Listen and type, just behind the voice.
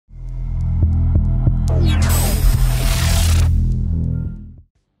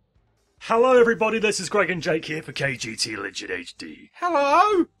Hello everybody, this is Greg and Jake here for KGTLegitHD.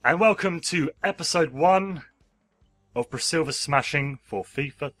 Hello! And welcome to episode 1 of Brasilver Smashing for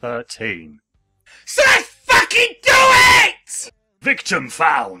FIFA 13. So let's fucking do it! Victim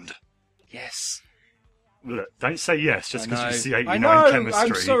found! Yes. Look, don't say yes just because you see I 89 know, chemistry.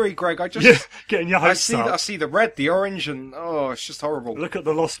 I'm sorry, Greg, I just... Yeah, getting your I hopes up. see the red, the orange, and... oh, it's just horrible. Look at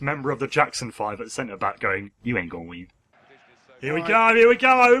the lost member of the Jackson 5 at centre back going, you ain't gonna win. Here we go, here we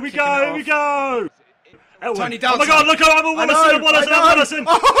go, here we go, here we go! Elwin. Tiny Oh my dancer. god, look at him, Wallison!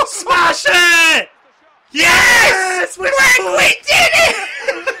 Oh, Smash it! Yes! we did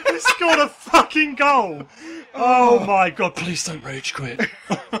it! We scored a fucking goal! Oh my god, please don't rage quit.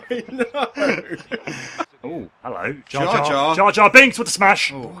 I know. Oh, hello. Jar. Jar Binks with the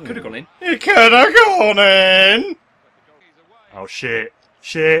smash. Oh, could have gone in. It could have gone in! Oh shit.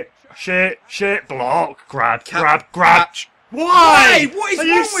 Block. Grab. Catch. Why? What is Are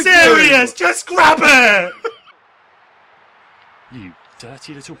wrong you with serious? Just grab it! You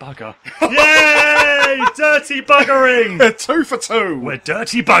dirty little bugger. Yay! Dirty buggering! 2 for 2. We're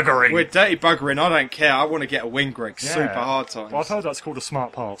dirty buggering. We're dirty buggering. I don't care. I want to get a win, Greg. Yeah. Super hard times. Well, I've heard that's called a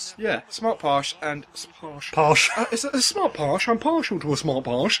smart pass. Yeah, smart pass and... Posh. Is it a smart pass? I'm partial to a smart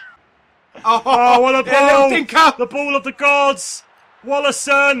pass. Oh, what a Yeah, ball! little dinker. The ball of the gods!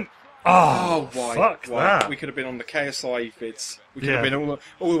 Wallison! Oh, why? Fuck that. We could have been on the KSI vids. We could Yeah. have been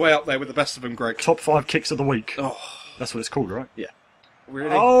all the way up there with the best of them, Greg. Top 5 kicks of the week. Oh, That's what it's called, right? yeah. Really?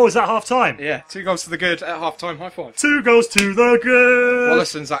 Oh, is that half time? Yeah, 2 goals to the good at half-time. High five. 2 goals to the good!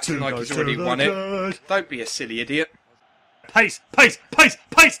 Wallison's acting 2 like goals he's to already the won good. it. Don't be a silly idiot. Pace!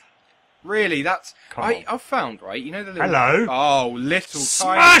 Really, that's... Come on. I've found, right, you know the little... Hello? Oh, little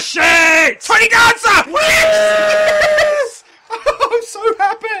Smash it! tiny dancer! Yes! I'm so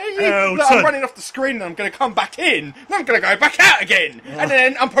happy! Elton. Look, I'm running off the screen and I'm going to come back in. And I'm going to go back out again. And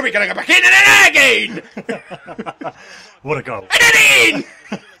then I'm probably going to go back in and then out again. What a goal. And then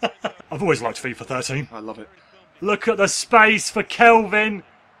in! I've always liked FIFA 13. I love it. Look at the space for Kelvin.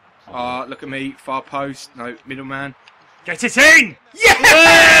 Look at me. Far post. No, middleman. Get it in!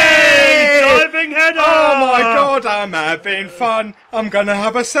 Yay! Diving header! Oh my god, I'm having fun. I'm gonna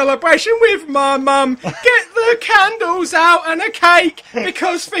have a celebration with my mum. Get the candles out and a cake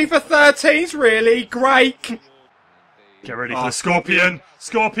because FIFA 13's really great. Get ready for the scorpion.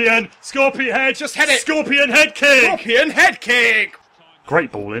 Scorpion head. Just head it. Scorpion head kick. Scorpion head kick.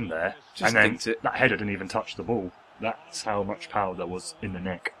 Great ball in there. Just and then dinked it. that header didn't even touch the ball. That's how much power there was in the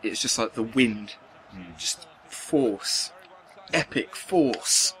neck. It's just like the wind. Just force. Epic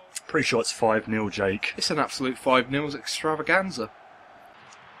force. Pretty sure it's 5-0, Jake. It's an absolute 5-0 extravaganza.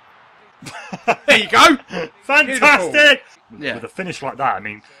 There you go. Fantastic! Yeah. With a finish like that, I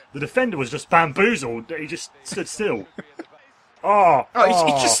mean, the defender was just bamboozled. He just stood still. Oh,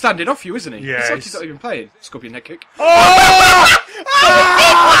 He's just standing off you, isn't he? Yeah, It's like he's- he's not even playing. Scorpion head kick. Oh!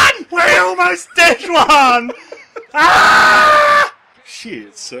 We almost did one! Ah!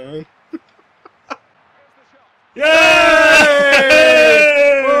 Shit, son. Yay!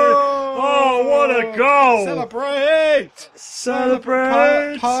 Oh, what a goal!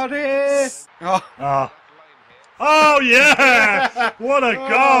 Celebrate! Party! Oh yeah! What a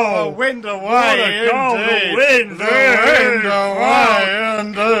goal! Wind away! What a goal! The wind away!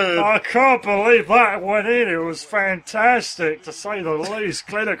 indeed! I can't believe that went in. It was fantastic, to say the least.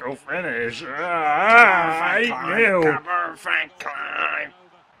 Clinical finish. 8-0.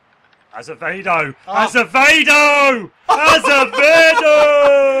 Azevedo! Azevedo!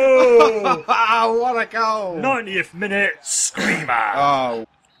 Oh, what a goal! 90th minute, screamer! Oh.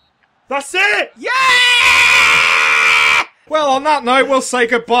 That's it! Yeah! Well, on that note, we'll say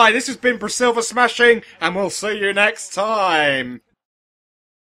goodbye. This has been Brasilver Smashing, and we'll see you next time.